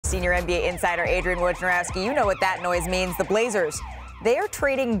senior NBA insider Adrian Wojnarowski. You know what that noise means. The Blazers, they are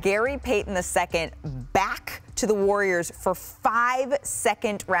trading Gary Payton II back to the Warriors for 5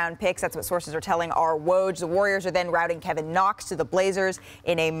 second-round picks. That's what sources are telling our Woj. The Warriors are then routing Kevin Knox to the Blazers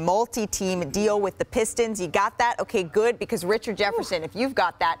in a multi-team deal with the Pistons. You got that? Okay, good, because Richard Jefferson, if you've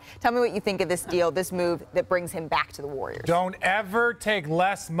got that, tell me what you think of this deal, this move that brings him back to the Warriors. Don't ever take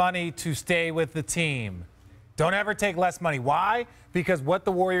less money to stay with the team. Don't ever take less money. Why? Because what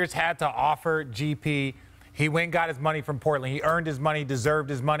the Warriors had to offer GP, he went and got his money from Portland. He earned his money, deserved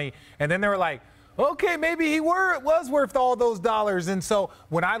his money. And then they were like, okay, maybe he was worth all those dollars. And so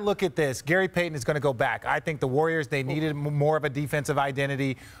when I look at this, Gary Payton is going to go back. I think the Warriors, they needed more of a defensive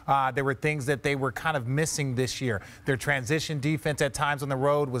identity. There were things that they were kind of missing this year. Their transition defense at times on the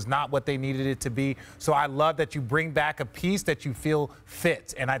road was not what they needed it to be. So I love that you bring back a piece that you feel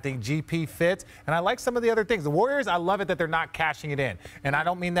fits. And I think GP fits. And I like some of the other things. The Warriors, I love it that they're not cashing it in. And I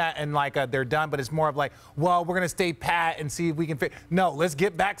don't mean that in like they're done, but it's more of like, well, we're going to stay pat and see if we can fit. No, let's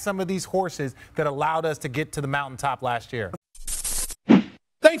get back some of these horses that allowed us to get to the mountaintop last year.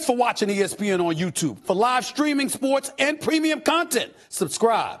 Thanks for watching ESPN on YouTube. For live streaming, sports, and premium content,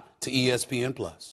 subscribe to ESPN+.